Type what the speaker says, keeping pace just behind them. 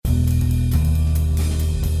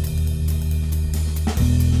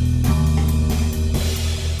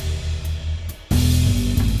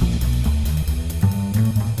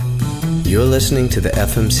You're listening to the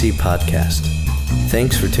FMC podcast.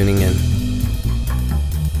 Thanks for tuning in.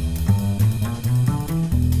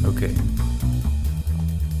 Okay.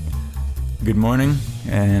 Good morning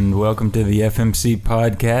and welcome to the FMC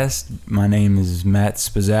podcast. My name is Matt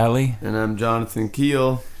Spazzali. And I'm Jonathan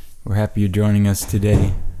Keel. We're happy you're joining us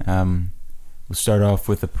today. We'll start off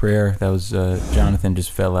with a prayer. That was Jonathan just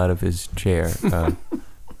fell out of his chair. I'll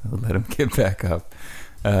let him get back up.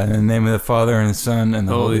 In the name of the Father and the Son and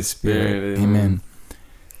the Holy Spirit. Amen.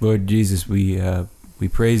 Lord Jesus, we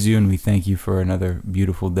praise you and we thank you for another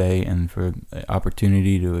beautiful day and for the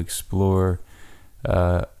opportunity to explore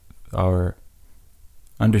our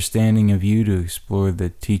understanding of you, to explore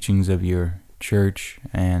the teachings of your church,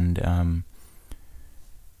 and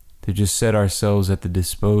to just set ourselves at the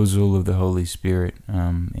disposal of the Holy Spirit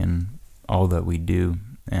in all that we do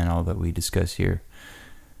and all that we discuss here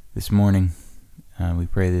this morning. We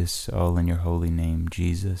pray this all in your holy name,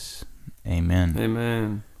 Jesus. Amen. Amen.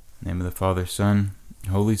 In the name of the Father, Son,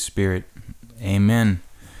 Holy Spirit. Amen.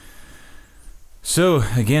 So,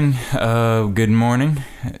 again, good morning.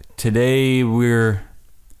 Today we're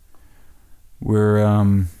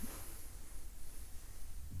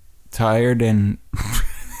tired and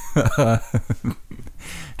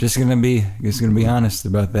just gonna be honest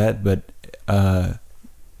about that. But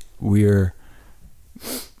we're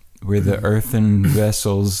the earthen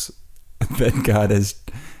vessels that God has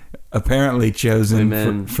apparently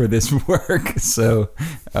chosen for this work. So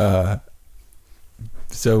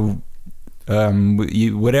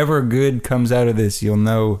whatever good comes out of this, you'll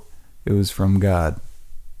know it was from God,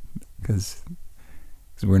 because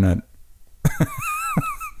we're not.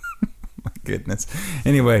 My goodness.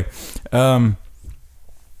 Anyway,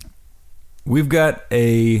 we've got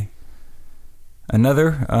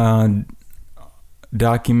another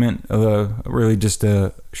document, really just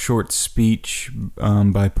a short speech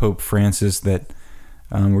by Pope Francis that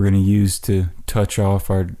we're going to use to touch off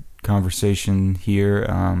our conversation here.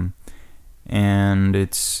 And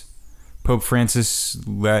it's Pope Francis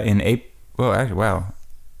in April,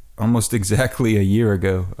 almost exactly a year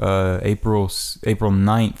ago, April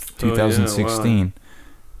 9th, 2016.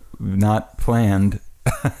 Not planned.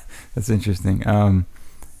 That's interesting.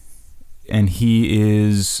 And he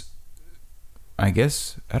is, I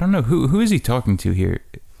guess, I don't know, who is he talking to here?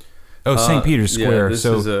 Oh, St. Peter's Square. This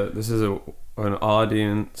is an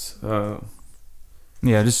audience.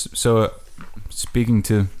 Just so speaking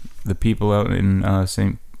to the people out in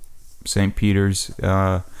St. Peter's,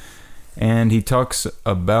 and he talks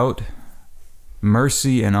about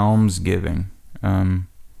mercy and almsgiving. So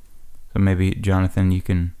maybe, Jonathan, you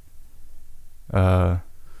can take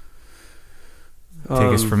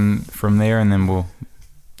us from there, and then we'll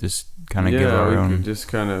just kind of give our own. Just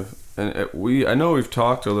kind of, and I know we've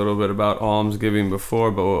talked a little bit about almsgiving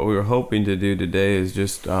before, but what we were hoping to do today is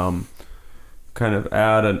just kind of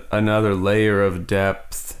add another layer of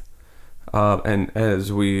depth, and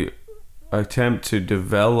as we attempt to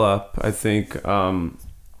develop, I think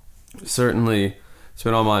certainly it's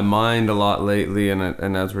been on my mind a lot lately,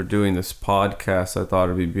 and as we're doing this podcast, I thought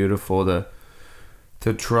it'd be beautiful to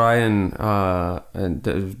try and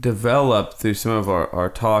develop through some of our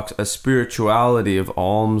talks a spirituality of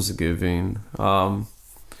almsgiving.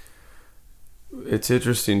 It's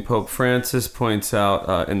interesting. Pope Francis points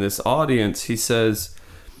out in this audience, he says,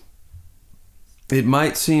 "It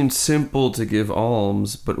might seem simple to give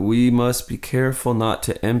alms, but we must be careful not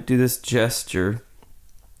to empty this gesture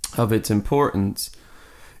of its importance.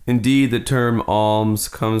 Indeed, the term alms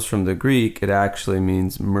comes from the Greek. It actually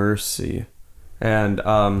means mercy." And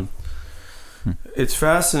it's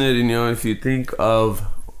fascinating, if you think of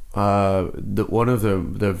one of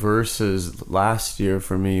the verses last year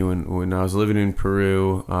for me when I was living in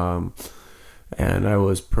Peru, and I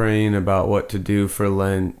was praying about what to do for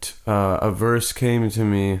Lent. A verse came to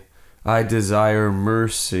me: "I desire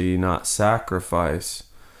mercy, not sacrifice."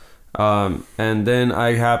 And then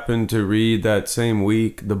I happened to read that same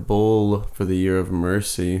week the Bull for the Year of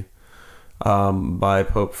Mercy, by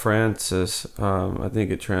Pope Francis. I think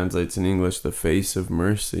it translates in English, the face of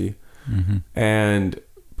mercy. Mm-hmm. And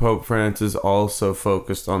Pope Francis also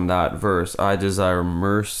focused on that verse: "I desire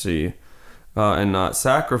mercy and not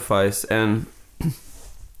sacrifice." And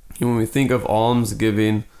when we think of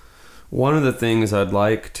almsgiving, one of the things I'd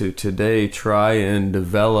like to today try and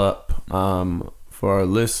develop for our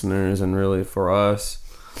listeners and really for us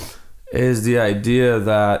is the idea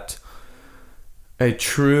that a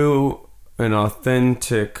true and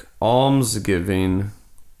authentic almsgiving,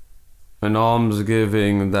 an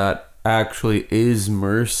almsgiving that actually is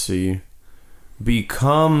mercy,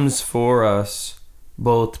 becomes for us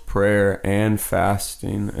both prayer and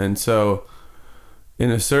fasting. And so, in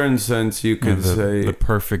a certain sense, you could say the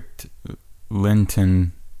perfect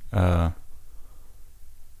Lenten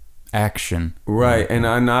action. Right. And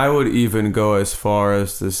I would even go as far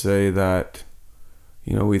as to say that,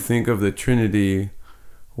 we think of the Trinity,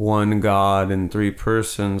 one God in three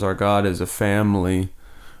persons. Our God is a family.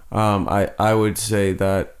 I would say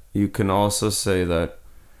that you can also say that,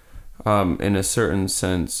 in a certain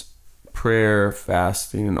sense, prayer,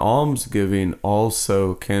 fasting, and almsgiving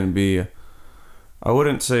also can be, I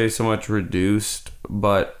wouldn't say so much reduced,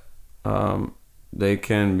 but they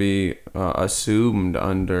can be assumed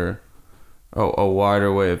under a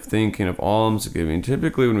wider way of thinking of almsgiving.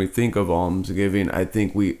 Typically, when we think of almsgiving, I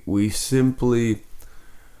think we simply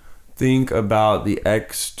think about the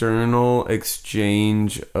external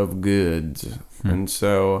exchange of goods. And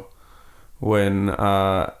so when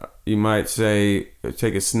you might say,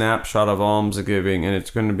 take a snapshot of almsgiving, and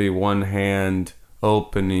it's going to be one hand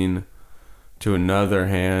opening to another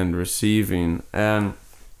hand receiving. And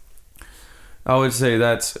I would say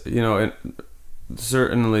that's,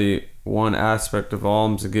 certainly one aspect of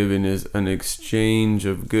almsgiving is an exchange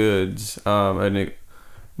of goods.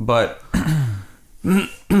 But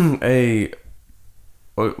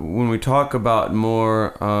when we talk about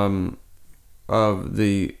more of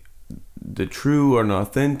the true and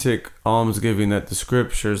authentic almsgiving that the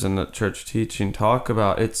scriptures and the church teaching talk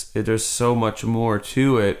about, there's so much more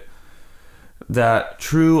to it. That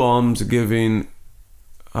true almsgiving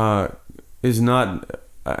is not,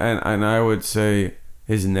 and I would say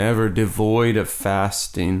is never devoid of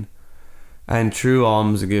fasting, and true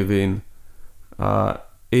almsgiving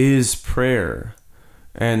is prayer.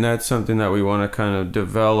 And that's something that we want to kind of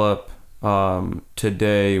develop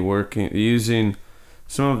today, using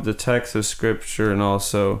some of the texts of scripture, and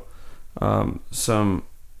also some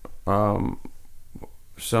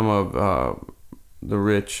of the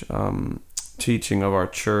rich teaching of our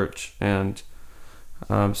church. And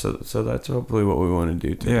so that's hopefully what we want to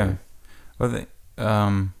do today. Yeah. Well,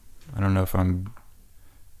 I don't know if I'm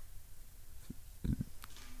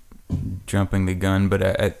jumping the gun, but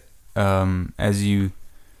as you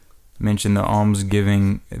mentioned the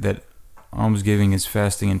almsgiving, that almsgiving is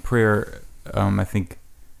fasting and prayer, I think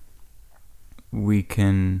we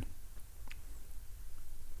can,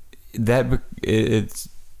 that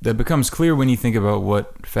becomes clear when you think about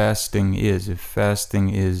what fasting is. If fasting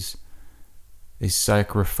is a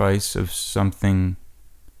sacrifice of something,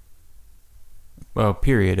 well,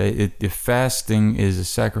 period. If fasting is a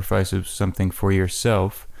sacrifice of something for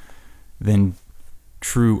yourself, then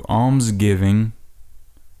true almsgiving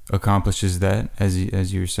accomplishes that, as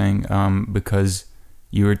you were saying, because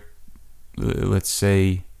you're, let's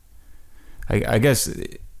say, I guess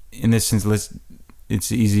in this sense,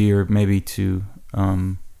 it's easier maybe to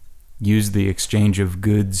use the exchange of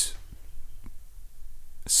goods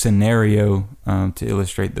scenario to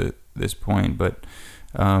illustrate this point. But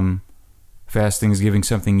fasting is giving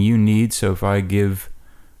something you need. So if I give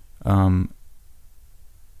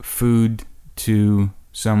food to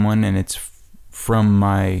someone and it's from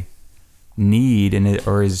my need,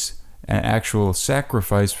 or is an actual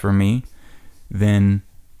sacrifice for me, then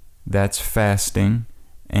that's fasting.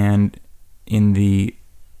 And in the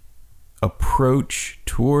approach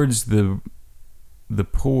towards the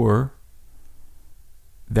poor,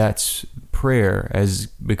 that's prayer,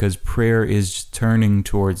 because prayer is turning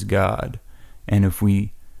towards God. And if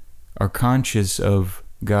we are conscious of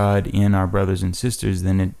God in our brothers and sisters,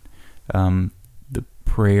 then the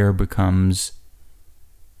prayer becomes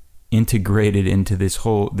integrated into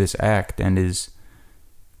this act, and is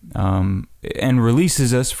and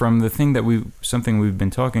releases us from the thing that something we've been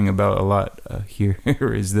talking about a lot here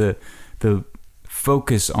is the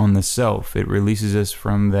focus on the self. It releases us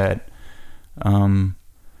from that. The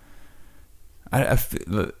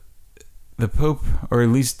Pope, or at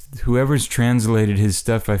least whoever's translated his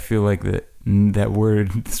stuff, I feel like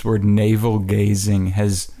this word navel gazing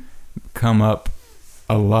has come up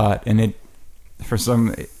a lot, and it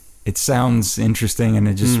sounds interesting, and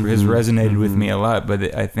it just has resonated with me a lot.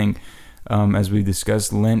 But I think, as we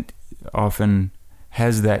discussed, Lent often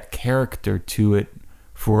has that character to it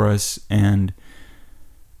for us, and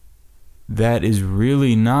that is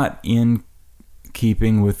really not in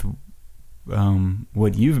keeping with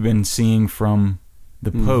what you've been seeing from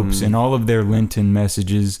the popes. In all of their Lenten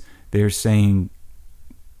messages, they're saying,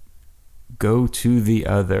 go to the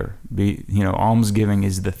other. Almsgiving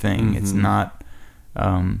is the thing. It's not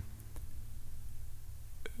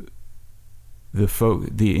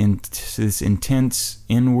this intense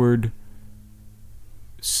inward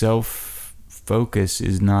self focus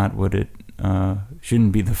is not what it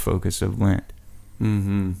shouldn't be the focus of Lent.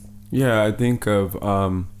 Mm-hmm. Yeah, I think of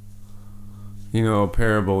a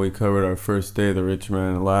parable we covered our first day, the rich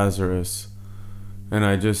man and Lazarus, and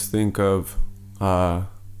I just think of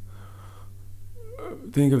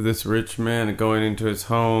this rich man going into his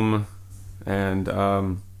home, and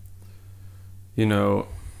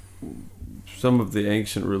some of the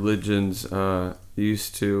ancient religions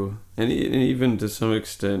used to, and even to some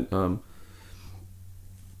extent,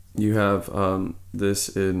 you have this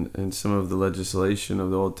in some of the legislation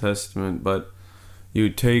of the Old Testament, but you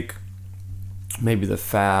take maybe the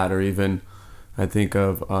fat, or even I think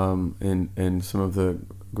of in some of the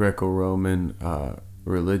Greco-Roman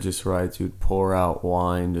religious rites, you'd pour out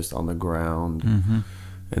wine just on the ground. Mm-hmm.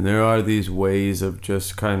 And there are these ways of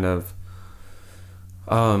just kind of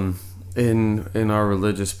in our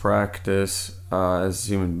religious practice as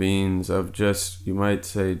human beings, of just, you might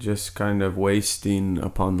say, just kind of wasting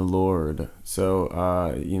upon the Lord.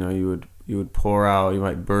 So you would pour out, you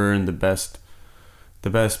might burn the best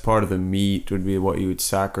part of the meat would be what you would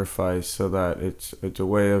sacrifice, so that it's a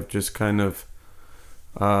way of just kind of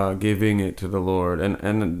giving it to the Lord,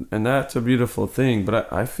 and that's a beautiful thing.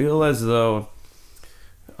 But I feel as though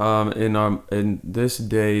in this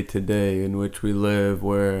day today in which we live,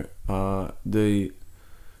 where the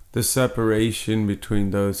separation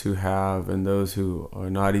between those who have and those who are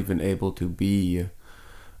not even able to be,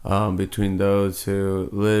 between those who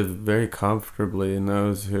live very comfortably and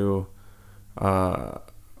those who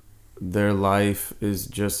their life is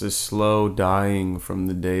just a slow dying from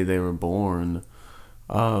the day they were born.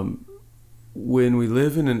 When we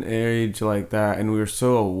live in an age like that, and we're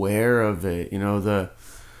so aware of it,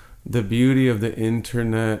 the beauty of the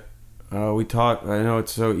internet, I know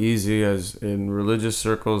it's so easy as in religious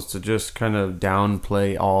circles to just kind of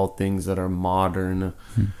downplay all things that are modern,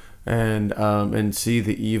 and see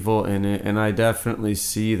the evil in it. And I definitely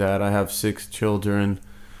see that. I have 6 children.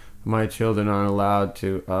 My children aren't allowed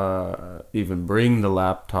to even bring the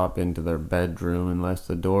laptop into their bedroom unless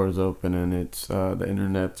the door is open and it's the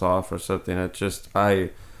internet's off or something. It's just, I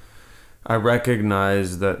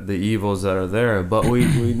recognize that the evils that are there, but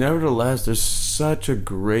we nevertheless, there's such a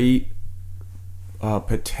great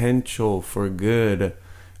potential for good.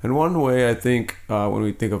 And one way I think when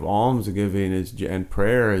we think of almsgiving and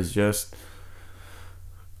prayer is just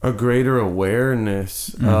a greater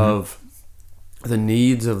awareness of the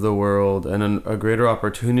needs of the world, and a greater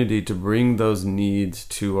opportunity to bring those needs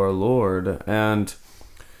to our Lord. And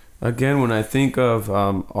again, when I think of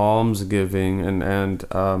almsgiving and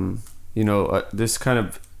this kind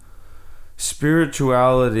of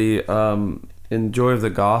spirituality, in Joy of the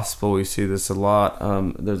Gospel, we see this a lot.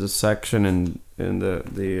 There's a section in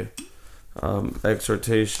the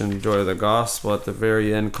exhortation, Joy of the Gospel, at the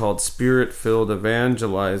very end, called Spirit-Filled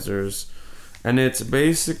Evangelizers. And it's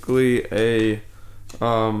basically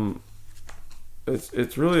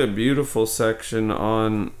it's really a beautiful section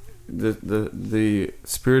on the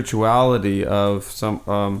spirituality of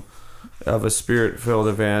a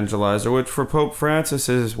spirit-filled evangelizer, which for Pope Francis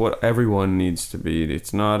is what everyone needs to be.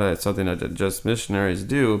 It's not something that just missionaries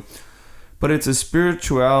do, but it's a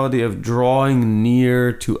spirituality of drawing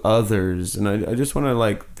near to others. And I just want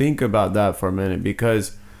to think about that for a minute,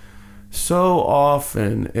 because so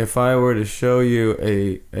often, if I were to show you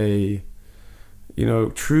a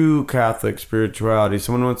true Catholic spirituality,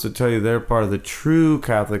 someone wants to tell you they're part of the true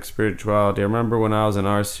Catholic spirituality. I remember when I was in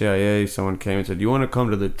RCIA, someone came and said, "Do you want to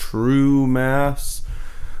come to the true Mass?"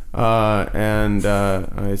 And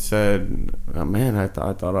I said, "Oh, man, I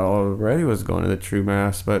thought I already was going to the true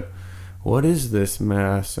Mass, but what is this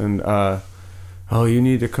Mass?" And you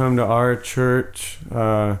need to come to our church.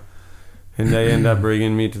 And they end up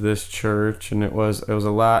bringing me to this church, and it was a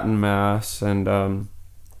Latin Mass, and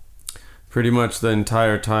pretty much the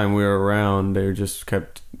entire time we were around, they just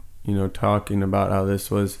kept, talking about how this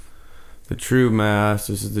was the true Mass.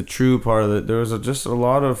 This is the true part of it. There was just a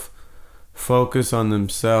lot of focus on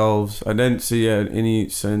themselves. I didn't see any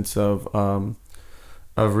sense of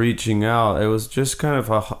reaching out. It was just kind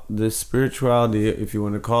of this spirituality, if you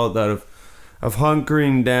want to call it that, of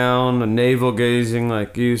hunkering down, navel gazing,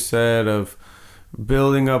 like you said, of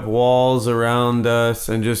building up walls around us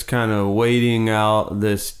and just kind of waiting out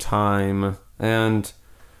this time. And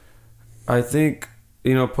I think,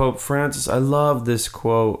 Pope Francis, I love this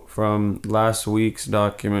quote from last week's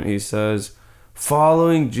document. He says,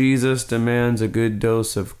 "Following Jesus demands a good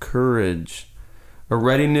dose of courage, a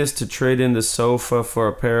readiness to trade in the sofa for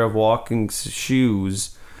a pair of walking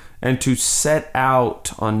shoes, and to set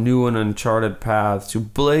out on new and uncharted paths, to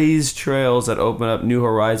blaze trails that open up new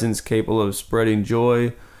horizons capable of spreading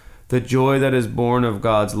joy the joy that is born of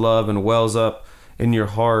God's love and wells up in your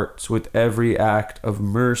hearts with every act of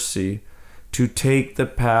mercy, to take the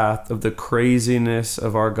path of the craziness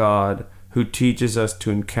of our God, who teaches us to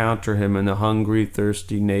encounter him in the hungry,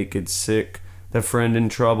 thirsty, naked, sick, the friend in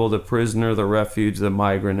trouble, the prisoner, the refuge, the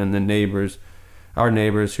migrant, and the neighbors, our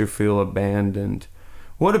neighbors who feel abandoned.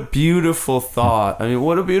 What a beautiful thought. I mean,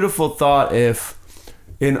 what a beautiful thought if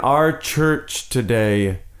in our church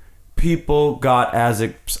today, people got as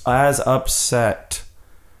upset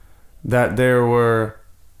that there were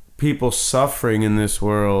people suffering in this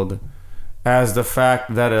world as the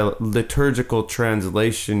fact that a liturgical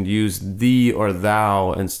translation used thee or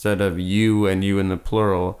thou instead of you and you in the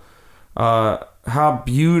plural. How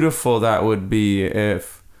beautiful that would be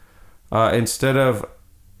if instead of,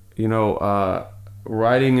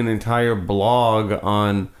 writing an entire blog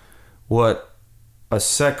on what a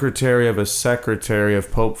secretary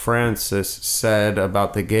of Pope Francis said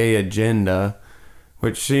about the gay agenda,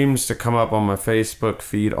 which seems to come up on my Facebook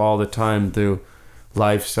feed all the time through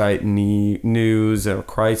LifeSite News or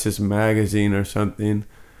Crisis Magazine or something.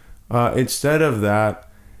 Instead of that,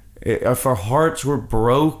 if our hearts were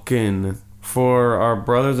broken for our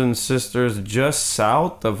brothers and sisters just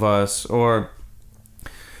south of us, or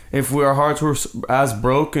if our hearts were as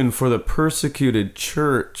broken for the persecuted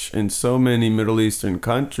church in so many Middle Eastern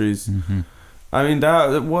countries, I mean,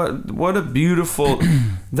 what a beautiful...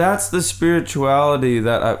 That's the spirituality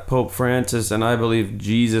that Pope Francis and I believe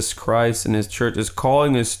Jesus Christ and his church is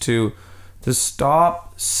calling us to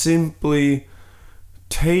stop simply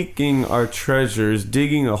taking our treasures,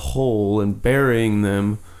 digging a hole and burying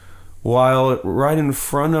them, while right in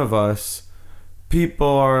front of us, people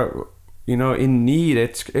are, in need.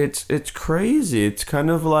 It's crazy. It's kind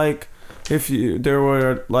of like if there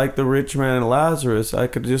were like the rich man and Lazarus. I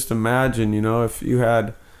could just imagine, if you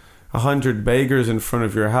had 100 beggars in front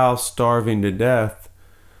of your house starving to death,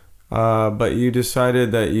 but you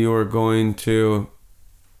decided that you were going to,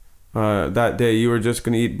 that day you were just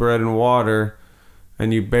going to eat bread and water,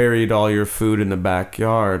 and you buried all your food in the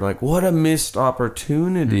backyard. Like, what a missed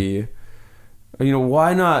opportunity.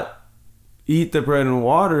 Why not eat the bread and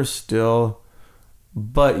water still,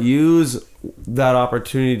 but use that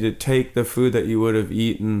opportunity to take the food that you would have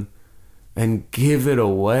eaten and give it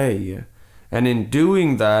away. And in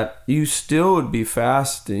doing that, you still would be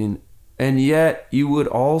fasting, and yet you would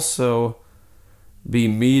also be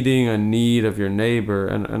meeting a need of your neighbor.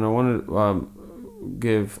 And I want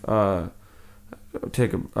to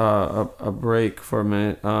take a break for a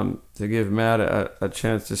minute to give Matt a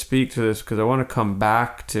chance to speak to this, because I want to come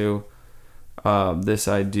back to this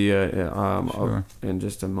idea Sure. in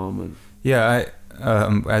just a moment. Yeah,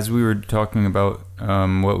 as we were talking about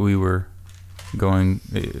what we were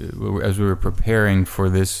as we were preparing for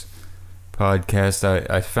this podcast,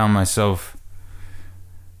 I found myself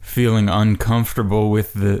feeling uncomfortable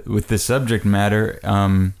with the subject matter,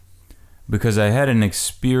 because I had an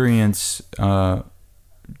experience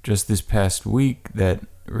just this past week that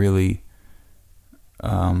really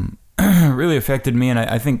really affected me. And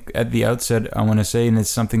I think at the outset I want to say, and it's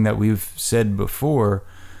something that we've said before,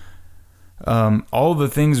 all the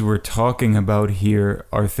things we're talking about here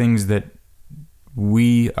are things that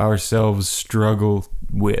we ourselves struggle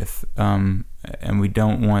with, and we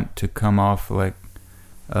don't want to come off like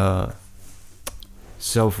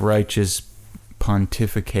self-righteous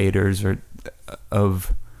pontificators or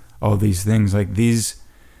of all these things. Like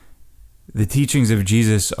the teachings of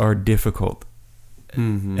Jesus are difficult.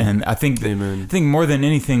 And I think more than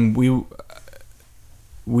anything, we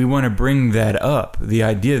want to bring that up, the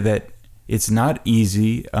idea that it's not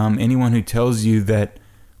easy. Anyone who tells you that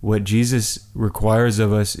what Jesus requires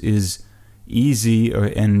of us is easy,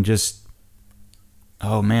 and just,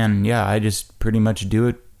 oh man, yeah, I just pretty much do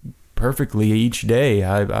it perfectly each day.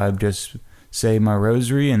 I just say my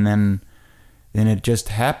rosary, and then it just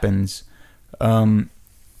happens.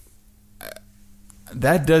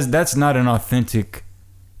 That's not an authentic,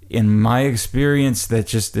 in my experience, that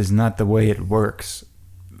just is not the way it works.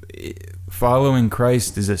 Following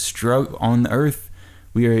Christ is a struggle on earth.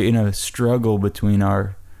 We are in a struggle between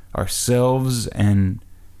ourselves, and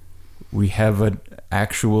we have an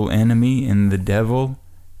actual enemy in the devil,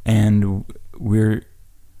 and we're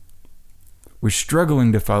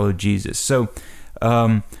struggling to follow Jesus. So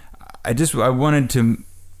I wanted to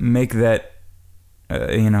make that,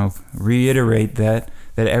 reiterate that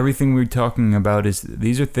everything we're talking about is,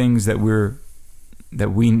 these are things that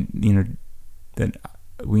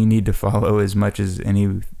we need to follow as much as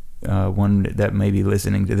any one that may be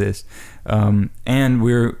listening to this, and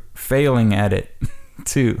we're failing at it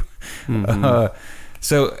too.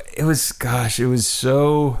 So it was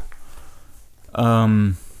so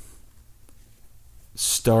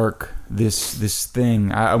stark this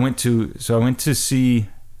thing. I went to see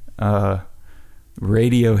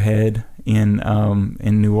Radiohead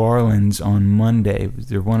in New Orleans on Monday.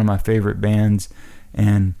 They're one of my favorite bands,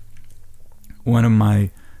 and one of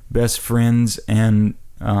my best friends and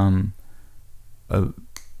a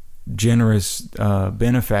generous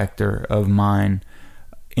benefactor of mine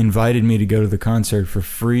invited me to go to the concert for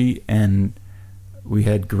free, and we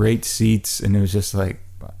had great seats, and it was just like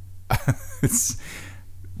it's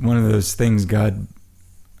one of those things God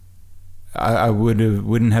I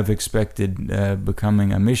wouldn't have expected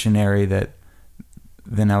becoming a missionary that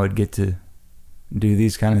then I would get to do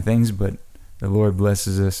these kind of things, but the Lord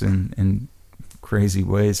blesses us in crazy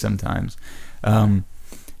ways sometimes.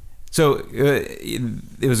 So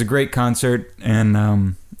it was a great concert,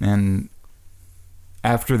 and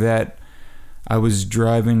after that, I was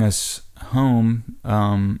driving us home,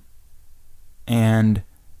 and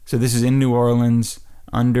so this is in New Orleans,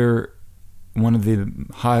 under one of the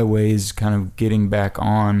highways, kind of getting back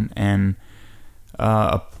on, and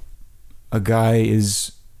a guy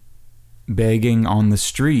is begging on the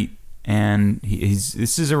street, and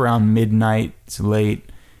this is around midnight. It's late.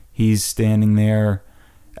 He's standing there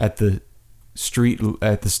at the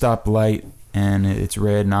stoplight, and it's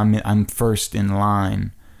red, and I'm first in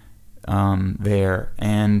line there,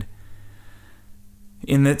 and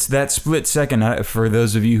in that split second, for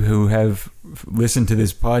those of you who have listened to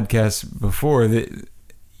this podcast before, that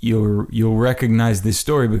you'll recognize this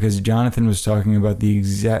story, because Jonathan was talking about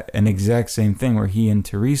an exact same thing, where he and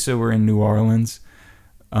Teresa were in New Orleans,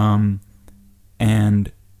 and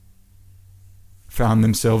found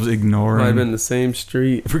themselves ignoring. Might have been the same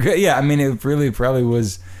street. Yeah, I mean, it really probably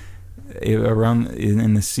was around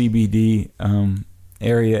in the CBD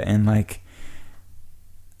area, and like,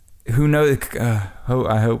 who knows?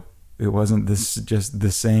 I hope it wasn't just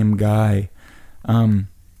the same guy.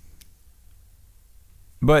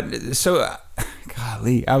 But so,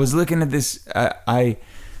 golly, I was looking at this. I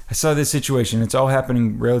saw this situation. It's all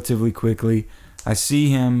happening relatively quickly. I see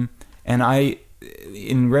him, and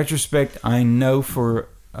in retrospect, I know for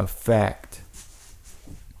a fact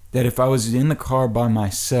that if I was in the car by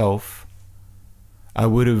myself, I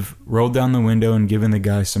would have rolled down the window and given the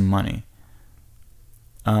guy some money.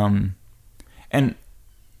 And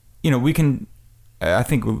I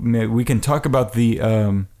think we can talk about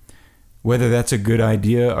the whether that's a good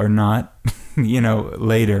idea or not,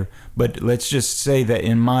 later. But let's just say that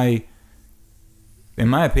in my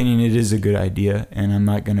opinion, it is a good idea, and I'm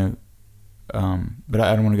not gonna. But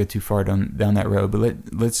I don't want to go too far down that road.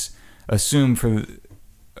 But let's assume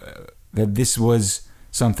that this was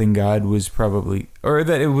something God was probably, or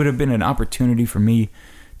that it would have been an opportunity for me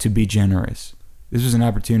to be generous. This was an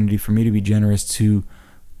opportunity for me to be generous, to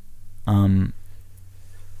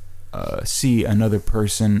see another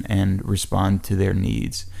person and respond to their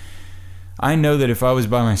needs. I know that if I was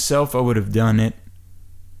by myself, I would have done it.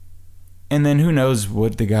 And then who knows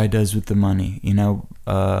what the guy does with the money,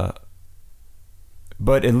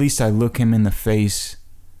 but at least I look him in the face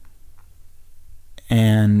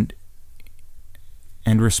and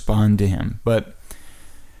respond to him. But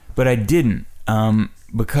I didn't.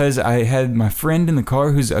 Because I had my friend in the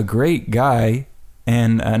car, who's a great guy,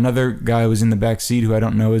 and another guy was in the back seat who I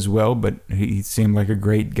don't know as well, but he seemed like a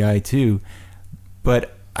great guy too.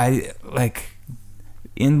 But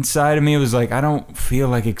inside of me, it was like, I don't feel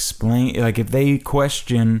like if they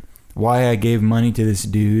question why I gave money to this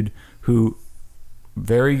dude who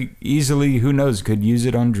very easily, who knows, could use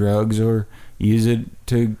it on drugs or use it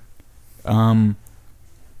to on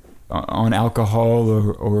alcohol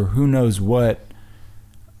or who knows what.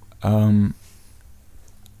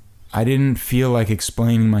 I didn't feel like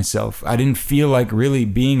explaining myself. I didn't feel like really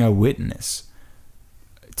being a witness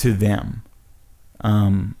to them.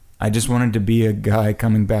 I just wanted to be a guy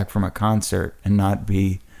coming back from a concert and not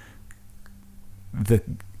be the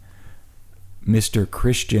Mr.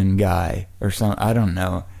 Christian guy or something. I don't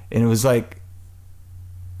know. And it was like,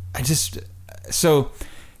 so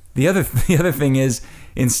the other thing is,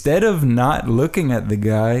 instead of not looking at the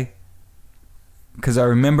guy, because I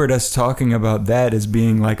remembered us talking about that as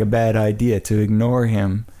being like a bad idea, to ignore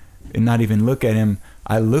him and not even look at him,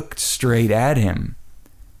 I looked straight at him,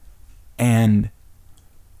 and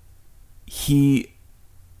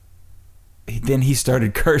then he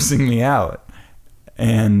started cursing me out,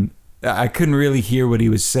 and I couldn't really hear what he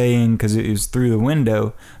was saying because it was through the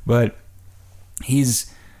window, but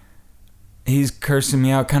he's cursing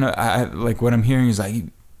me out. Kind of, like what I'm hearing is like,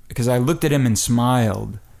 because I looked at him and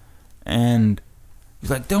smiled, and he's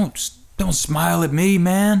like, don't smile at me,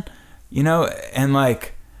 man, and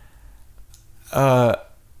like,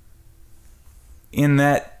 in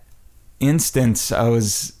that instance, I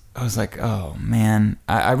was like, oh man,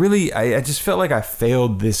 I just felt like I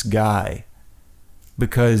failed this guy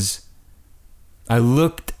because I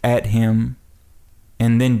looked at him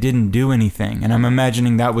and then didn't do anything. And I'm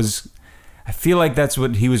imagining I feel like that's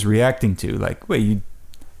what he was reacting to. Like, wait,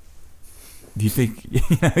 do you think,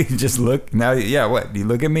 you just look now? Yeah. What? Do you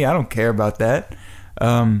look at me? I don't care about that.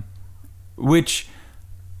 Which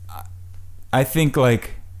I think,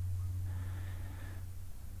 like,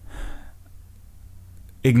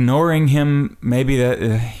 ignoring him, maybe that,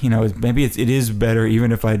 maybe it is better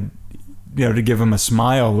even if I, to give him a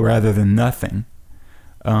smile rather than nothing.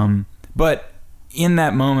 But in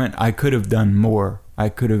that moment, I could have done more. I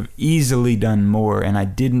could have easily done more, and I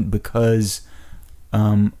didn't because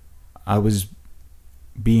I was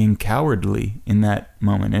being cowardly in that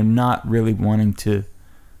moment and not really wanting to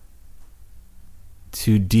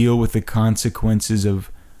deal with the consequences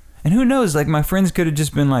of. And who knows? Like, my friends could have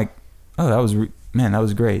just been like, "Oh, that was that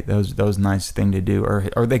was great. That was a nice thing to do,"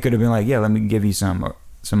 or they could have been like, "Yeah, let me give you some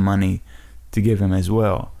money to give him as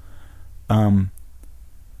well."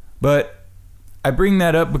 But I bring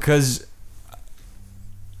that up because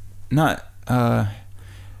it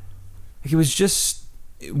was just,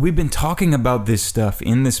 we've been talking about this stuff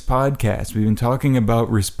in this podcast. We've been talking about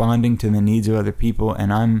responding to the needs of other people,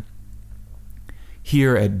 and I'm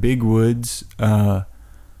here at Big Woods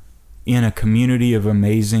in a community of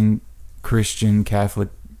amazing Christian Catholic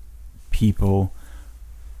people,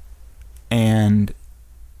 and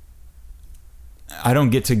I don't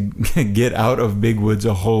get to get out of Big Woods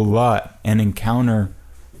a whole lot and encounter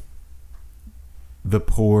the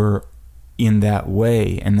poor in that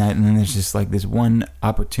way, and then there's just like this one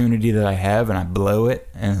opportunity that I have and I blow it,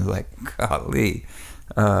 and it's like, golly,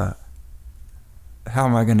 how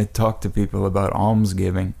am I going to talk to people about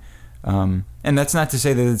almsgiving? And that's not to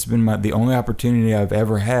say that it's been the only opportunity I've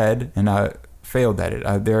ever had and I failed at it.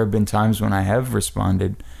 There have been times when I have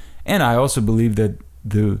responded, and I also believe that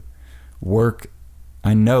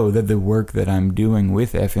I know that the work that I'm doing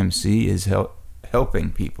with FMC is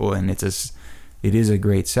helping people, and it is a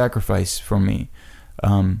great sacrifice for me.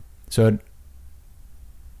 So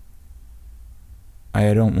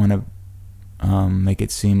I don't want to make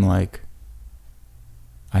it seem like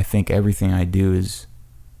I think everything I do is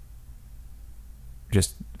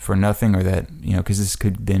just for nothing, or that, because this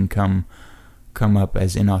could then come up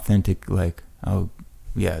as inauthentic, like, oh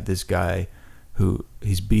yeah, this guy who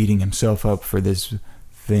he's beating himself up for this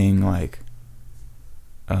thing, like,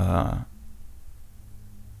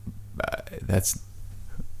 that's,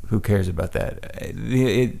 who cares about that?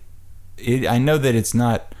 I know that it's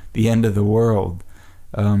not the end of the world,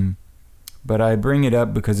 but I bring it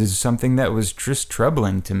up because it's something that was just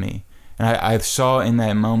troubling to me, and I saw in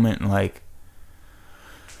that moment, like,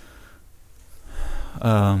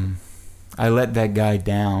 I let that guy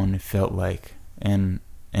down, it felt like, and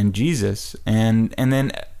Jesus, and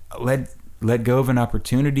then let go of an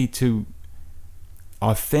opportunity to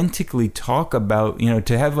authentically talk about,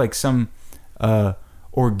 to have like some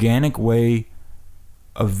organic way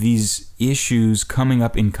of these issues coming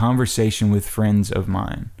up in conversation with friends of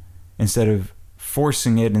mine, instead of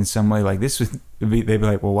forcing it in some way. Like, they'd be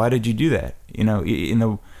like, well, why did you do that?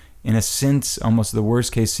 In a sense, almost the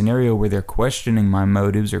worst case scenario where they're questioning my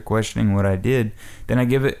motives or questioning what I did, then I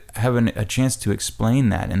have a chance to explain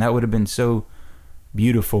that, and that would have been so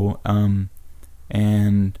beautiful. And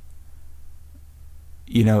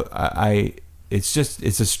it's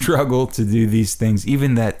a struggle to do these things,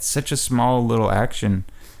 even that such a small little action.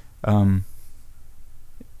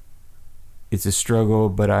 It's a struggle,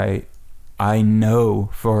 but I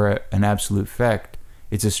know for an absolute fact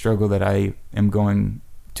it's a struggle that I am going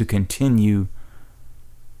to continue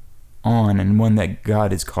on, and one that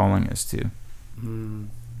God is calling us to.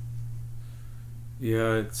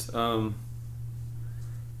 Yeah, it's I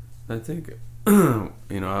think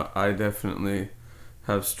I definitely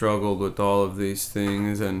have struggled with all of these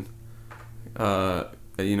things, and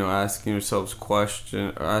asking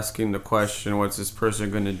the question, what's this person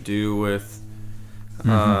going to do with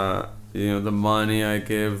the money I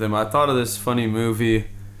give them? I thought of this funny movie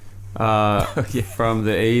from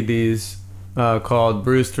the 80s called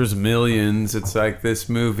Brewster's Millions. It's like this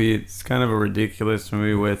movie, it's kind of a ridiculous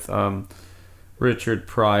movie with Richard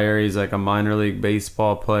Pryor. He's like a minor league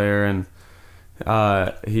baseball player, and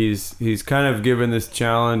he's kind of given this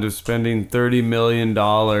challenge of spending $30 million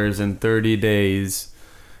in 30 days,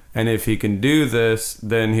 and if he can do this,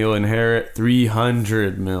 then he'll inherit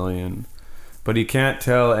 $300 million, but he can't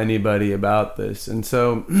tell anybody about this. And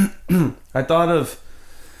so I thought of,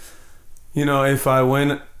 if I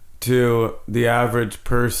went to the average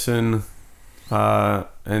person, and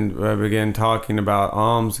I began talking about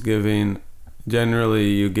almsgiving,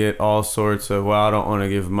 generally you get all sorts of, well, I don't want to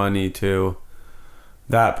give money to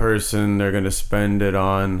that person. They're going to spend it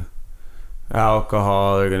on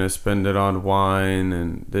alcohol. They're going to spend it on wine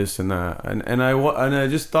and this and that. And I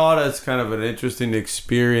just thought it's kind of an interesting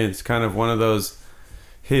experience, kind of one of those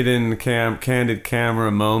hidden candid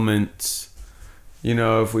camera moments. You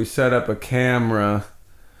know, if we set up a camera,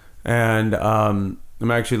 and I'm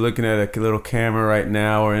actually looking at a little camera right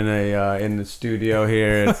now. We're in the studio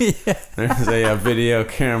here. There's a video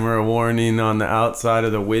camera warning on the outside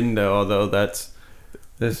of the window, although that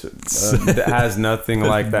has nothing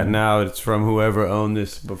like that now. It's from whoever owned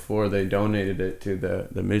this before they donated it to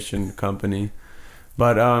the mission company.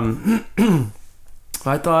 But I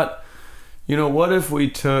thought, you know, what if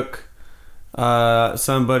we took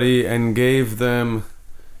somebody and gave them,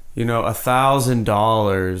 you know,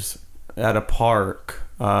 $1,000 at a park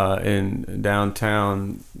in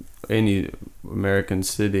downtown any American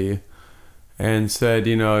city, and said,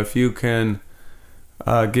 you know, if you can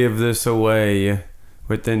give this away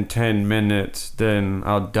within 10 minutes, then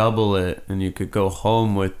I'll double it and you could go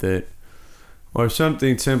home with it, or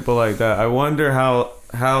something simple like that. I wonder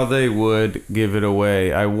how they would give it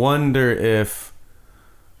away. I wonder if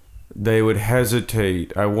they would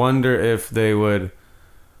hesitate. I wonder if they would,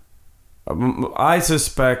 I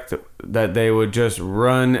suspect that they would just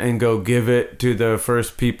run and go give it to the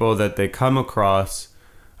first people that they come across.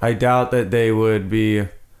 I doubt that they would be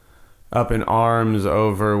up in arms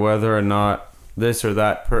over whether or not this or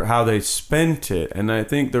that, how they spent it. And I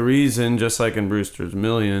think the reason, just like in Brewster's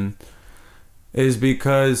Million, is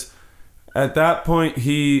because at that point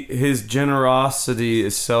his generosity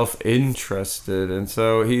is self-interested, and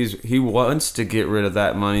so he wants to get rid of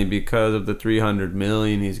that money because of the $300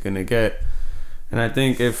 million he's going to get. And I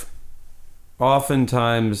think if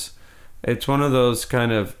oftentimes it's one of those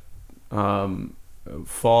kind of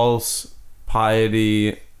false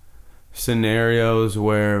piety scenarios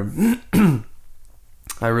where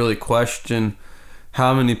I really question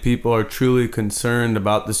how many people are truly concerned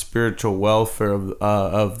about the spiritual welfare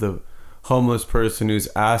of the homeless person who's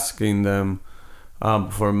asking them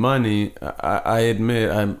for money. I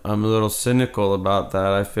admit I'm a little cynical about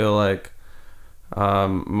that. I feel like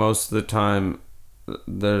most of the time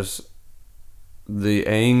there's the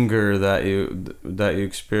anger that you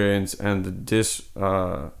experience and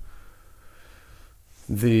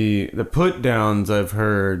the put downs I've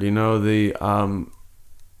heard, you know,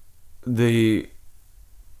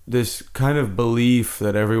 this kind of belief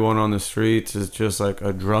that everyone on the streets is just like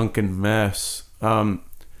a drunken mess.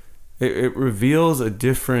 It reveals a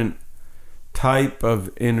different type of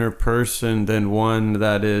inner person than one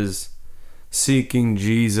that is seeking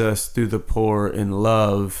Jesus through the poor in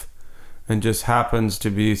love and just happens to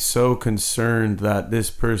be so concerned that this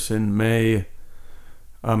person may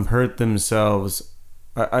hurt themselves.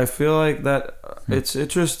 I feel like that it's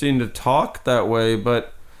interesting to talk that way,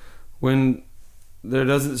 but when there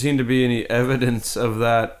doesn't seem to be any evidence of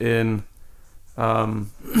that in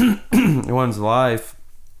one's life,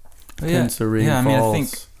 tends to ring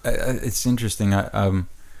false. I think it's interesting.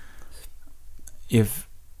 If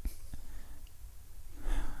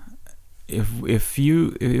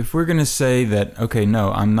we're gonna say that, okay,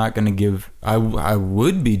 no, I'm not gonna give. I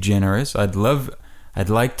would be generous. I'd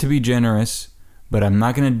like to be generous, but I'm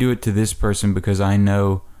not gonna do it to this person because I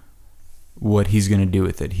know what he's gonna do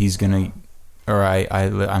with it. He's gonna. Or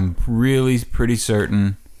I'm really pretty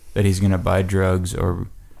certain that he's gonna buy drugs, or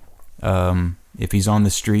if he's on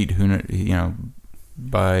the street,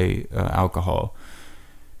 buy alcohol.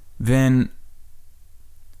 Then,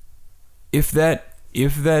 if that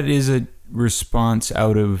is a response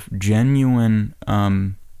out of genuine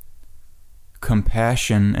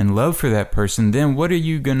compassion and love for that person, then what are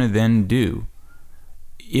you gonna then do?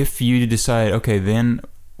 If you decide, okay, then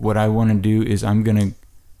what I want to do is I'm gonna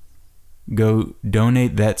go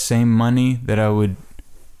donate that same money that I would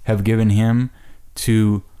have given him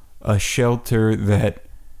to a shelter that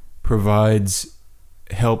provides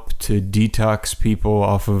help to detox people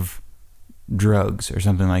off of drugs or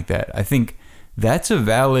something like that. I think that's a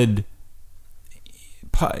valid,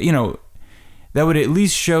 that would at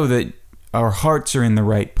least show that our hearts are in the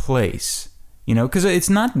right place, because it's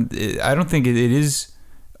not, I don't think it is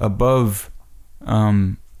above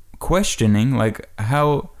questioning, like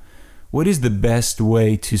what is the best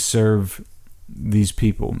way to serve these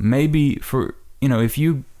people? Maybe if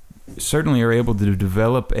you certainly are able to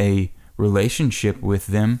develop a relationship with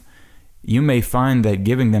them, you may find that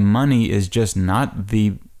giving them money is just not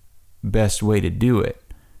the best way to do it.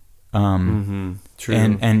 True.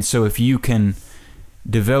 And so if you can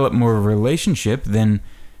develop more of a relationship, then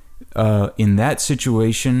in that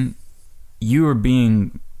situation, you are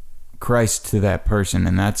being Christ to that person,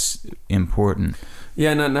 and that's important.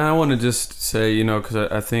 Yeah, and I want to just say, because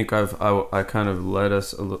I think I kind of led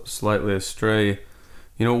us slightly astray.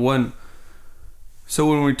 When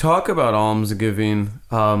we talk about almsgiving,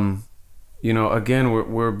 again,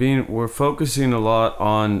 we're focusing a lot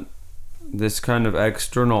on this kind of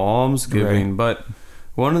external almsgiving, right. But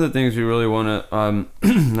one of the things we really want to,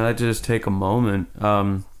 I just take a moment,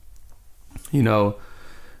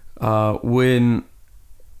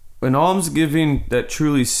 when almsgiving that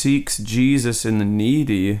truly seeks Jesus in the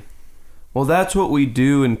needy, well, that's what we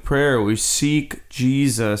do in prayer. We seek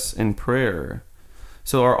Jesus in prayer.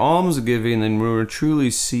 So our almsgiving, and when we're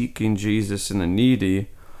truly seeking Jesus in the needy,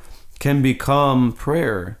 can become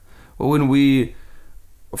prayer. But when we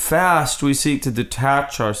fast, we seek to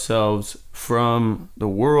detach ourselves from the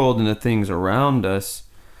world and the things around us.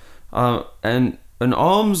 And an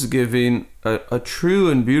almsgiving, a true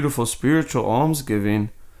and beautiful spiritual almsgiving,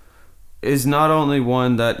 is not only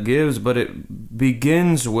one that gives, but it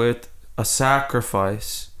begins with a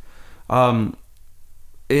sacrifice.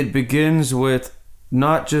 It begins with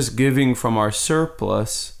not just giving from our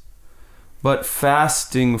surplus, but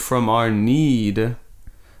fasting from our need,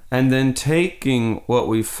 and then taking what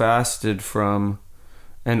we fasted from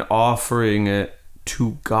and offering it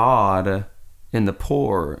to God in the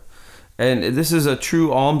poor. And this is a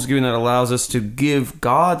true almsgiving that allows us to give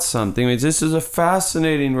God something. This is a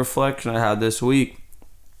fascinating reflection I had this week.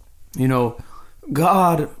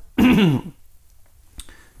 God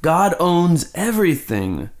owns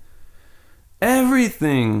everything.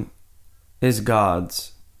 Everything is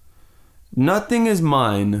God's. Nothing is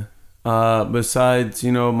mine besides,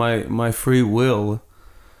 my free will.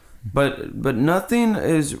 But nothing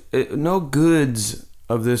is, no goods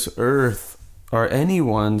of this earth are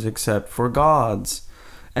anyone's except for God's.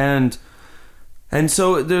 And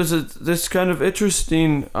so there's this kind of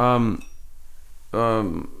interesting,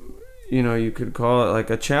 you could call it like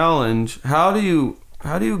a challenge. How do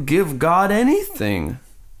you give God anything?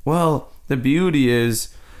 Well, the beauty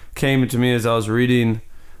came to me as I was reading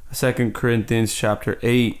 2 Corinthians chapter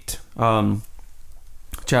 8,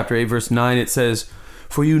 verse 9. It says,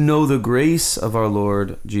 "For you know the grace of our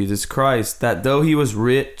Lord Jesus Christ, that though he was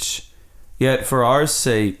rich, yet for our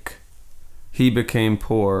sake he became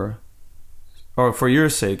poor." Or for your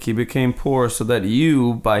sake he became poor, so that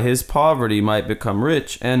you by his poverty might become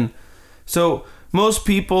rich. And so most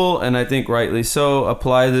people, and I think rightly so,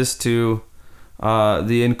 apply this to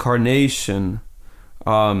the incarnation.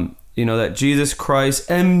 That Jesus Christ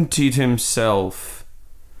emptied himself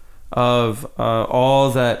of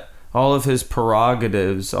all of his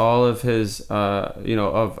prerogatives, all of his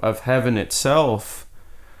of heaven itself,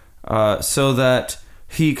 so that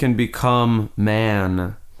he can become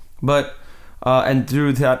man. But and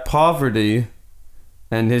through that poverty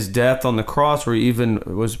and his death on the cross, where he even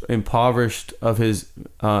was impoverished of his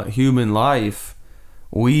human life,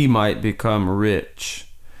 we might become rich.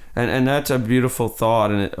 And that's a beautiful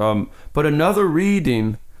thought. And but another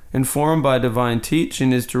reading, informed by divine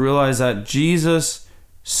teaching, is to realize that Jesus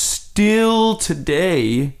still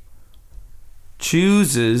today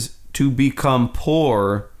chooses to become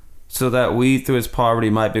poor so that we, through his poverty,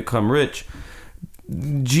 might become rich.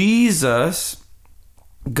 Jesus,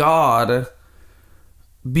 God,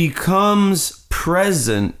 becomes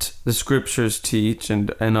present, the scriptures teach,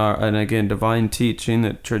 and again, divine teaching,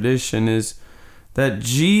 that tradition is that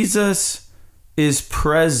Jesus is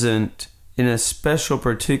present in a special,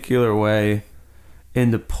 particular way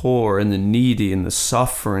in the poor, in the needy, in the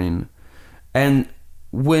suffering. And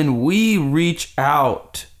when we reach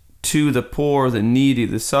out to the poor, the needy,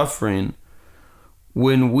 the suffering,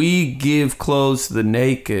 when we give clothes to the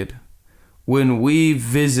naked, when we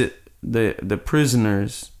visit the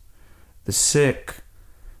prisoners, the sick,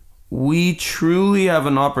 we truly have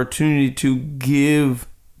an opportunity to give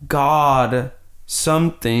God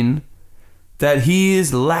something that he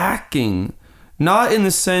is lacking. Not in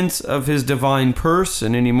the sense of his divine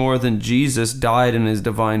person any more than Jesus died in his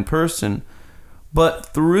divine person,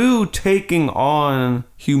 but through taking on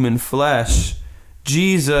human flesh,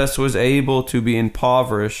 Jesus was able to be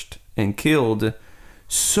impoverished and killed.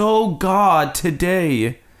 So God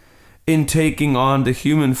today, in taking on the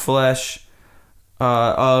human flesh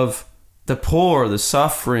of the poor, the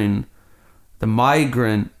suffering, the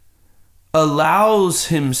migrant, allows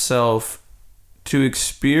himself to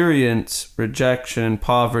experience rejection and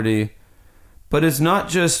poverty. But it's not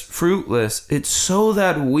just fruitless. It's so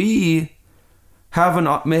that we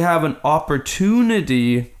may have an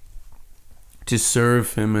opportunity to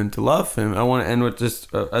serve him and to love him. I want to end with just,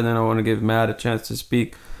 and then I want to give Matt a chance to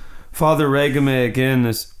speak. Father Regame, again,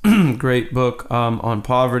 this great book on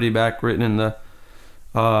poverty, back written in the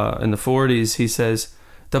 40s. He says,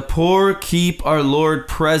 "The poor keep our Lord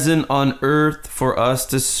present on earth for us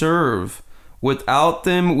to serve. Without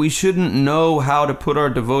them, we shouldn't know how to put our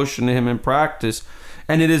devotion to him in practice.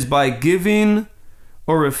 And it is by giving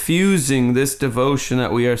or refusing this devotion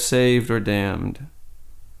that we are saved or damned.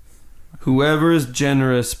 Whoever is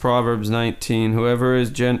generous," Proverbs 19,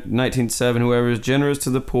 19:7, "whoever is generous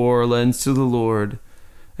to the poor lends to the Lord,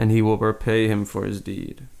 and he will repay him for his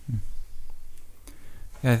deed."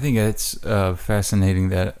 Yeah, I think it's fascinating,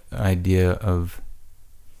 that idea of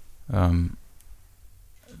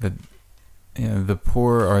that the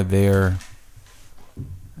poor are there.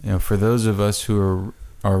 For those of us who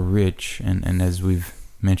are rich, and as we've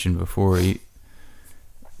mentioned before,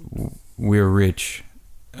 we're rich.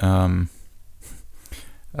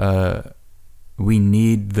 We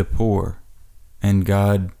need the poor, and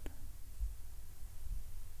God,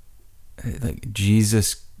 like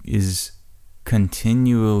Jesus, is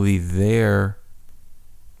continually there,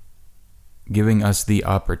 giving us the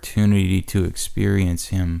opportunity to experience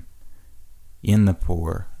him in the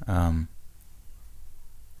poor. It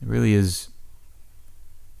really is.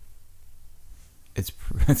 It's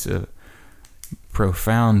a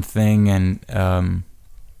profound thing, and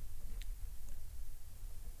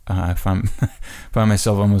I find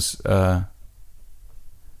myself almost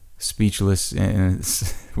speechless,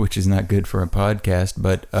 which is not good for a podcast.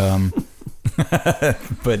 But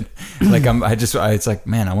but like it's like,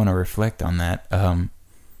 man, I want to reflect on that.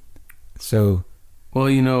 So,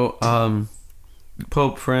 well,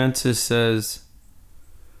 Pope Francis says,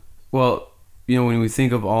 well, when we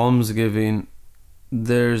think of almsgiving,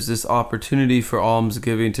 there's this opportunity for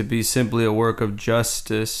almsgiving to be simply a work of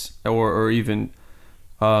justice, or even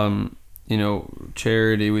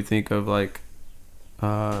charity. We think of like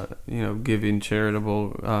giving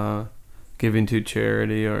to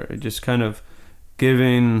charity, or just kind of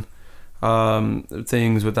giving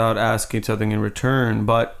things without asking something in return.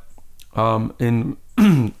 But in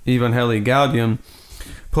Evangelii Gaudium,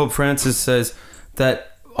 Pope Francis says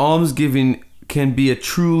that almsgiving can be a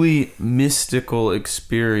truly mystical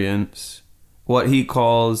experience, what he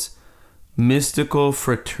calls mystical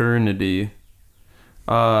fraternity.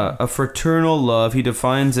 A fraternal love, he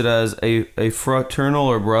defines it as a fraternal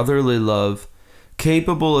or brotherly love,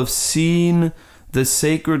 capable of seeing the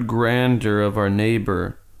sacred grandeur of our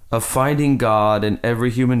neighbor, of finding God in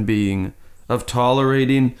every human being, of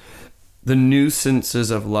tolerating the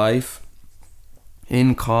nuisances of life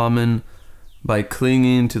in common by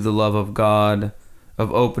clinging to the love of God,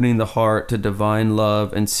 of opening the heart to divine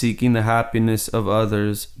love and seeking the happiness of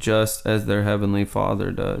others just as their Heavenly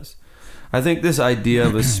Father does. I think this idea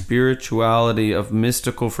of a spirituality of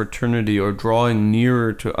mystical fraternity, or drawing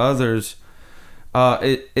nearer to others,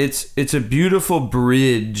 it's a beautiful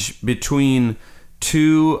bridge between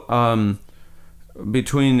two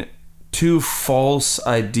false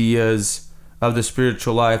ideas of the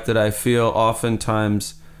spiritual life that I feel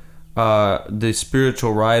oftentimes the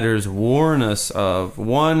spiritual writers warn us of.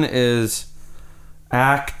 One is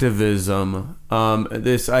activism,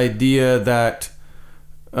 this idea that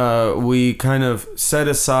we kind of set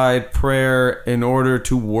aside prayer in order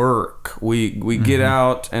to work. We get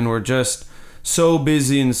out and we're just so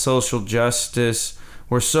busy in social justice.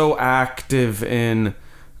 We're so active in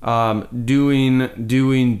doing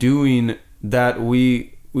that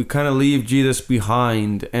we kind of leave Jesus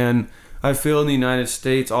behind. And I feel in the United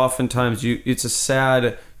States, oftentimes it's a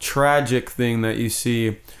sad, tragic thing that you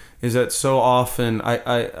see, is that so often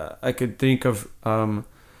I could think of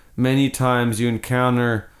many times you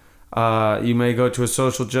encounter, you may go to a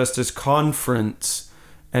social justice conference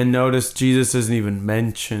and notice Jesus isn't even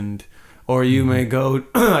mentioned. Or you may go,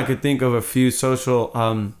 I could think of a few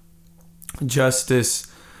social justice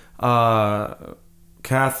Catholic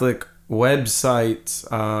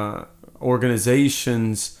websites,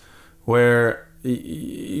 organizations, where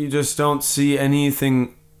you just don't see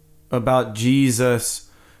anything about Jesus,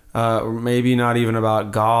 or maybe not even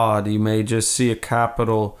about God. You may just see a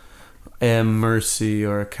capital M, mercy,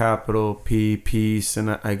 or a capital P, peace,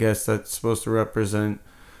 and I guess that's supposed to represent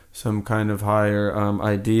some kind of higher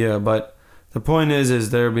idea. But the point is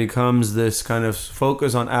there becomes this kind of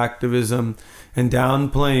focus on activism and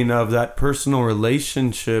downplaying of that personal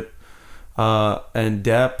relationship and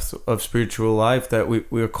depth of spiritual life that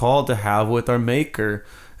we're called to have with our Maker.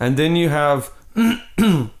 And then you have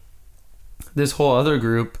this whole other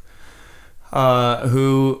group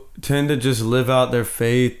who tend to just live out their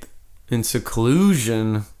faith in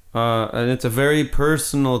seclusion and it's a very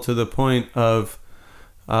personal to the point of,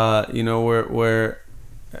 where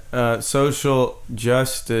social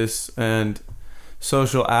justice and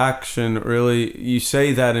social action really, you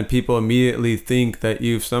say that and people immediately think that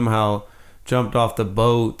you've somehow jumped off the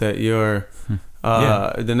boat, that you're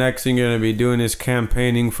the next thing you're going to be doing is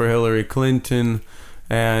campaigning for Hillary Clinton,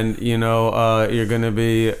 and you're going to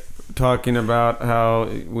be talking about how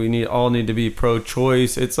we all need to be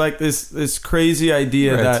pro-choice. It's like this crazy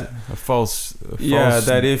idea that a false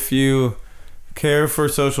that if you care for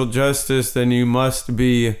social justice, then you must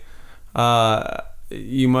be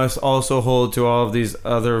you must also hold to all of these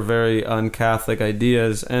other very un-Catholic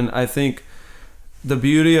ideas. And I think the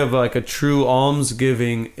beauty of like a true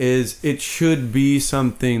almsgiving is it should be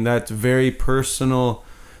something that's very personal,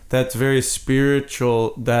 that's very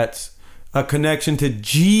spiritual, that's a connection to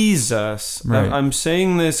Jesus. Right. I'm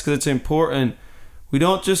saying this because it's important. We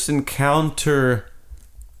don't just encounter,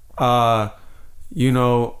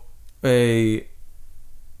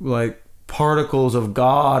 particles of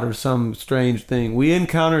God or some strange thing. We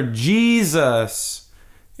encounter Jesus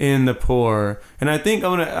in the poor. And I think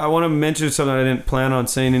I want to mention something. I didn't plan on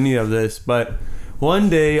saying any of this, but one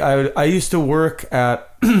day I used to work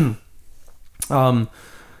at Mount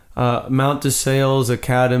DeSales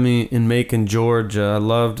Academy in Macon, Georgia. I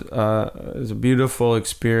loved it was a beautiful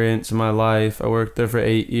experience in my life. I worked there for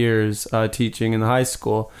 8 years teaching in the high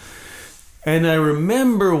school. And I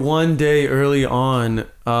remember one day early on, it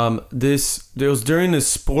was during the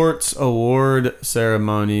sports award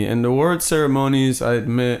ceremony. And the award ceremonies, I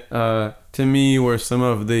admit, to me were some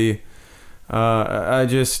of the... I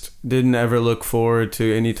just didn't ever look forward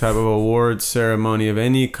to any type of award ceremony of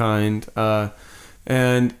any kind. So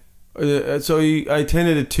I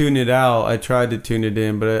tended to tune it out. I tried to tune it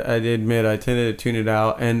in, but I admit I tended to tune it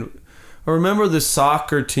out. And I remember the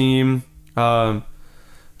soccer team...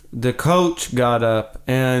 the coach got up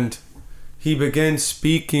and he began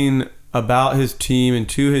speaking about his team and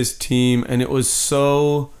to his team, and it was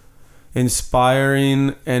so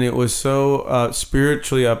inspiring and it was so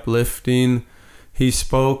spiritually uplifting. He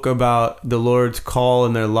spoke about the Lord's call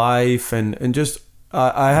in their life, and just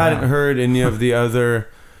I hadn't heard any of the other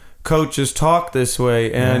coaches talk this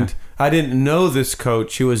way, and I didn't know this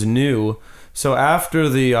coach. He was new. So after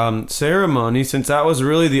the ceremony, since that was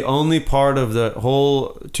really the only part of the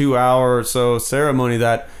whole 2 hour or so ceremony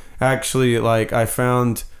that actually I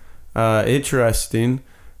found interesting,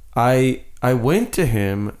 I went to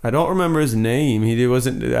him. I don't remember his name. He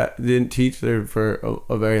didn't teach there for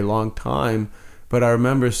a very long time, but I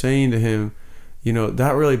remember saying to him,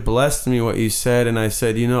 that really blessed me what you said. And I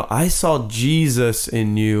said, I saw Jesus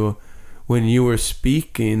in you when you were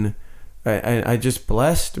speaking. I just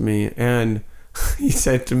blessed me. And he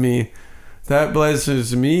said to me, that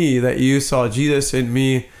blesses me that you saw Jesus in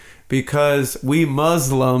me, because we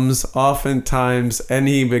Muslims oftentimes, and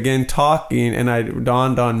he began talking, and it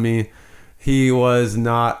dawned on me, he was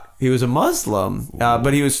a Muslim,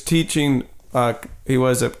 but he was teaching, he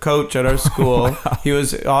was a coach at our school. Wow. He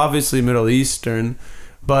was obviously Middle Eastern,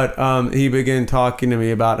 but he began talking to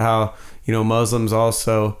me about how, Muslims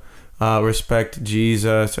also respect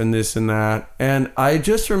Jesus and this and that. And I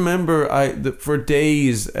just remember for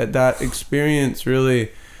days at that experience,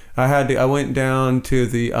 really, I went down to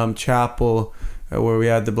the chapel where we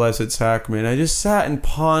had the Blessed Sacrament. I just sat and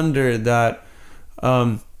pondered that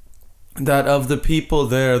of the people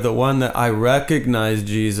there, the one that I recognized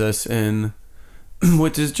Jesus in,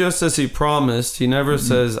 which is just as he promised. He never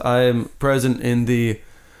says, I am present in the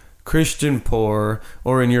Christian poor,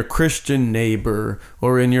 or in your Christian neighbor,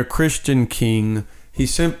 or in your Christian king. He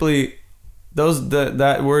simply,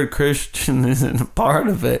 that word Christian isn't a part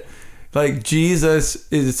of it. Like, Jesus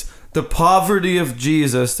is, the poverty of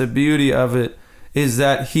Jesus, the beauty of it is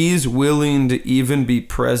that he's willing to even be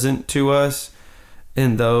present to us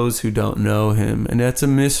in those who don't know him. And that's a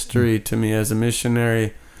mystery to me as a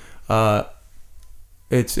missionary.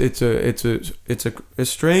 It's a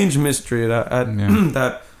strange mystery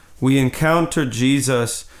that we encounter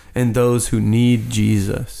Jesus in those who need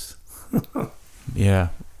Jesus. Yeah.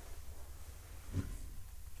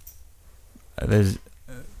 That's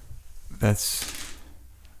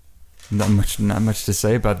not much to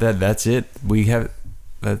say about that. That's it. We have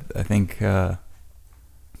that. I think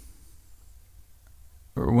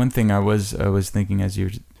one thing I was thinking as you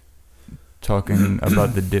were talking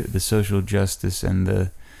about the social justice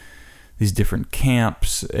and these different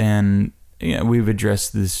camps, and we've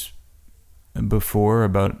addressed this before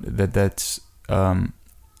about that's a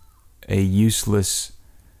useless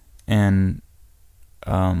and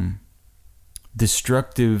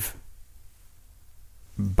destructive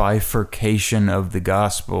bifurcation of the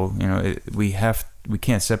gospel. You know, we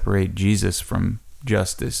can't separate Jesus from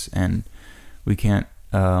justice, and we can't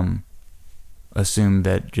assume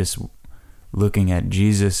that just looking at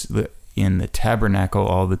Jesus in the tabernacle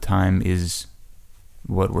all the time is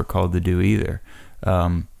what we're called to do either.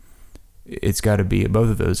 It's got to be both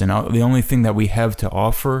of those. And the only thing that we have to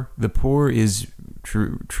offer the poor is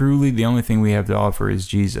truly the only thing we have to offer is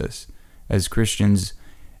Jesus as Christians.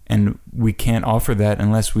 And we can't offer that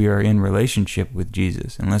unless we are in relationship with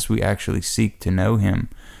Jesus, unless we actually seek to know him.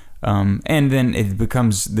 And then it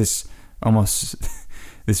becomes this almost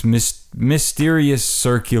this mysterious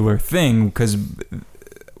circular thing, because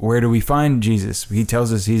where do we find Jesus? He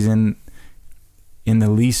tells us he's in the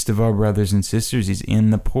least of our brothers and sisters. He's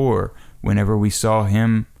in the poor. Whenever we saw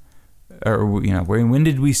him, or when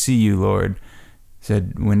did we see you, Lord?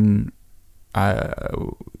 Said when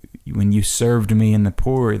you served me in the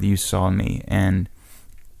poor, you saw me. And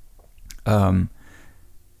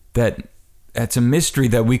that's a mystery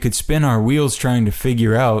that we could spin our wheels trying to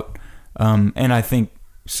figure out. And I think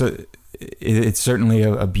so. It's certainly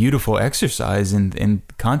a beautiful exercise in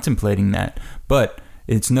contemplating that, but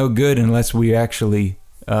it's no good unless we actually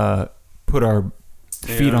put our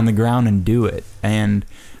feet on the ground and do it. And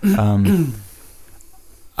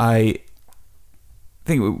I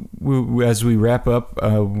think as we wrap up,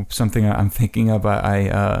 something I'm thinking of,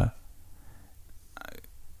 I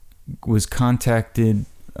was contacted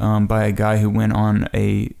by a guy who went on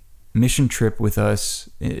a mission trip with us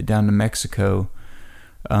down to Mexico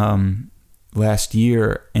last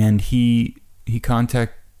year, and he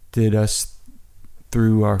contacted us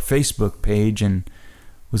through our Facebook page and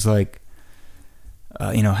was like,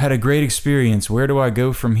 had a great experience. Where do I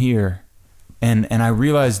go from here? And I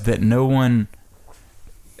realized that no one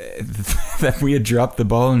that we had dropped the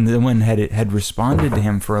ball, and no one had responded to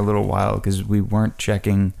him for a little while because we weren't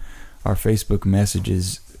checking our Facebook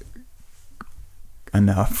messages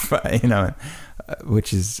enough,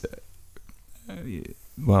 which is,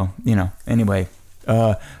 anyway.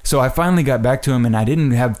 So I finally got back to him, and I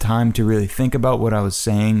didn't have time to really think about what I was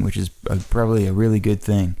saying, which is probably a really good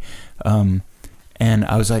thing. And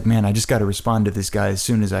I was like, man, I just got to respond to this guy as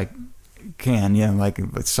soon as I can.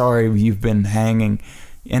 Sorry, you've been hanging.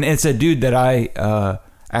 And it's a dude that I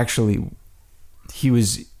he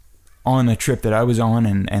was on a trip that I was on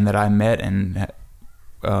and that I met and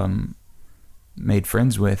made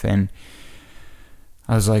friends with. And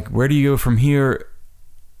I was like, where do you go from here?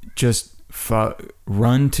 Just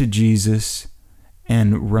run to Jesus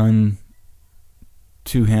and run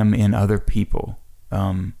to him in other people.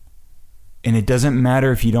 And it doesn't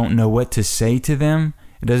matter if you don't know what to say to them.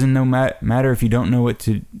 It doesn't matter if you don't know what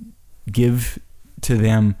to give to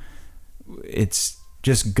them. It's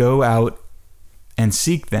just go out and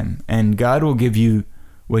seek them, and God will give you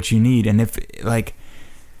what you need. And if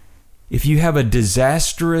you have a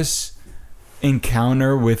disastrous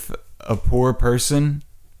encounter with a poor person,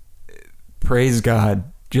 praise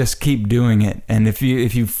God. Just keep doing it. And if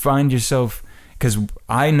you find yourself, because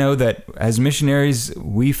I know that as missionaries,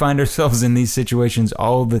 we find ourselves in these situations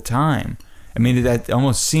all the time. I mean, that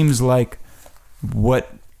almost seems like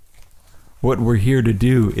what we're here to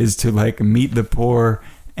do is to meet the poor,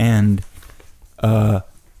 and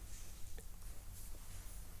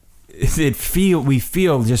we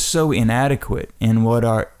feel just so inadequate in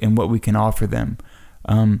what we can offer them,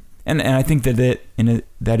 and I think that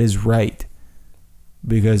is right,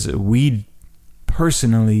 because we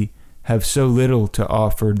personally have so little to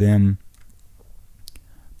offer them.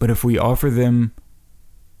 But if we offer them,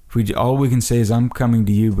 all we can say is, I'm coming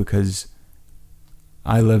to you because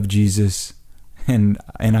I love Jesus, and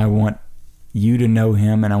I want you to know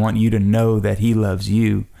him, and I want you to know that he loves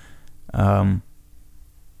you,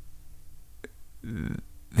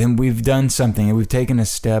 then we've done something, and we've taken a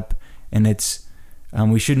step, and it's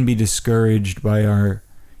we shouldn't be discouraged by our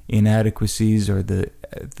inadequacies or the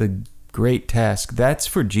great task. That's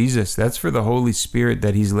for Jesus. That's for the Holy Spirit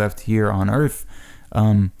that he's left here on earth.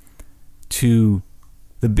 The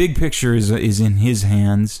big picture is in his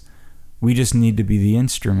hands. We just need to be the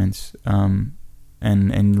instruments,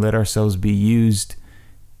 and let ourselves be used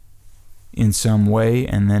in some way,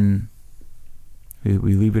 and then we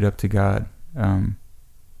leave it up to God. I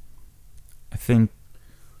think.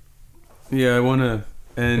 Yeah, I want to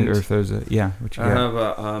end. Or if there's what you got?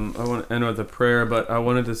 I want to end with a prayer, but I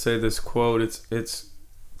wanted to say this quote. It's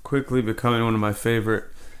quickly becoming one of my favorite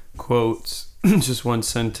quotes. Just one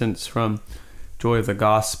sentence from Joy of the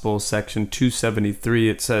Gospel, section 273.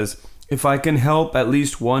 It says, "If I can help at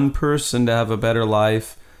least one person to have a better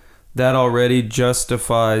life, that already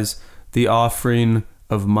justifies the offering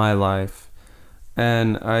of my life."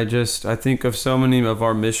 And I think of so many of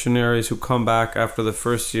our missionaries who come back after the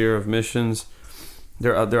first year of missions.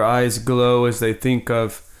 Their eyes glow as they think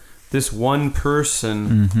of this one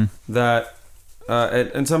person that,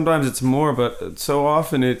 and sometimes it's more, but so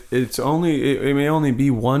often it may only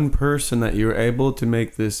be one person that you're able to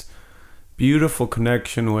make this beautiful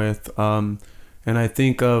connection with. And I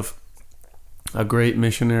think of a great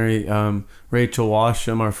missionary, Rachel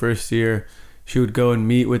Washam, our first year. She would go and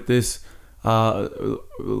meet with this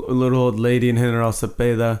little old lady in General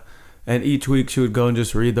Cepeda, and each week she would go and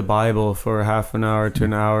just read the Bible for half an hour to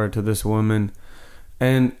an hour to this woman,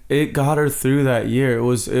 and it got her through that year.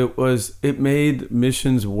 It made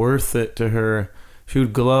missions worth it to her. She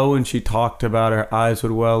would glow when she talked about it. Her eyes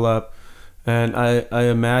would well up, and I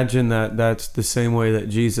imagine that's the same way that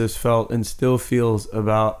Jesus felt and still feels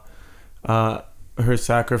about her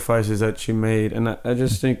sacrifices that she made. And I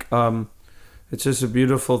just think it's just a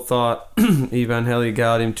beautiful thought. Evangelii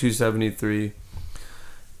Gaudium 273.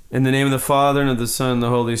 In the name of the Father, and of the Son, and the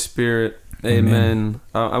Holy Spirit. Amen.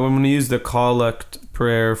 I'm going to use the collect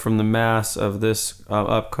prayer from the Mass of this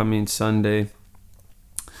upcoming Sunday,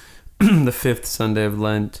 the 5th Sunday of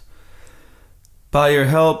Lent. By your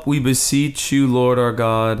help, we beseech you, Lord our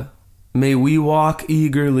God, may we walk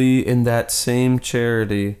eagerly in that same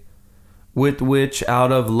charity with which,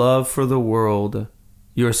 out of love for the world,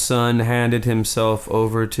 your Son handed himself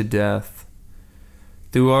over to death.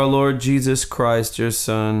 Through our Lord Jesus Christ, your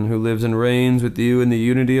Son, who lives and reigns with you in the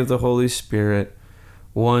unity of the Holy Spirit,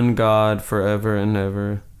 one God, forever and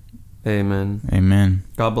ever. Amen. Amen.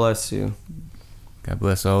 God bless you. God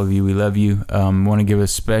bless all of you. We love you. Want to give a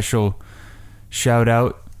special shout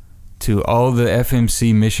out to all the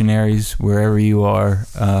FMC missionaries wherever you are.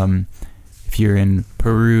 If you're in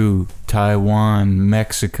Peru, Taiwan,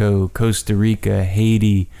 Mexico, Costa Rica,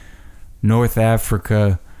 Haiti, North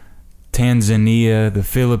Africa, Tanzania, the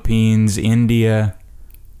Philippines, India.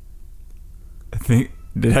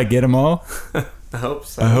 Did I get them all? I hope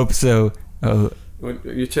so. I hope so. Oh, When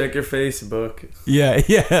you check your Facebook.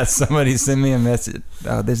 yeah. Somebody sent me a message.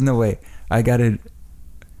 Oh, there's no way. I gotta.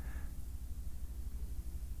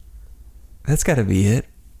 That's gotta be it.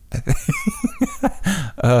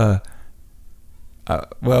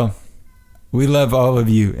 Well, we love all of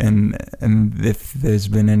you, and if there's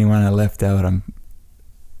been anyone I left out, I'm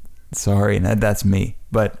sorry, and that's me.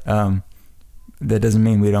 But that doesn't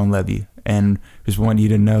mean we don't love you, and just want you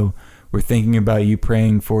to know we're thinking about you,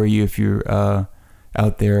 praying for you. If you're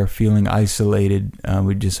out there feeling isolated,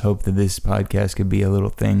 we just hope that this podcast could be a little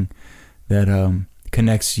thing that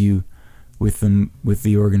connects you with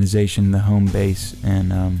the organization, the home base,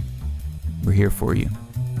 and we're here for you.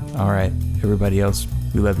 All right, everybody else,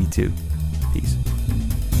 we love you too. Peace.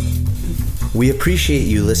 We appreciate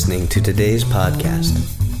you listening to today's podcast.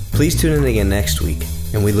 Please tune in again next week,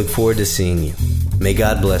 and we look forward to seeing you. May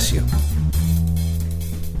God bless you.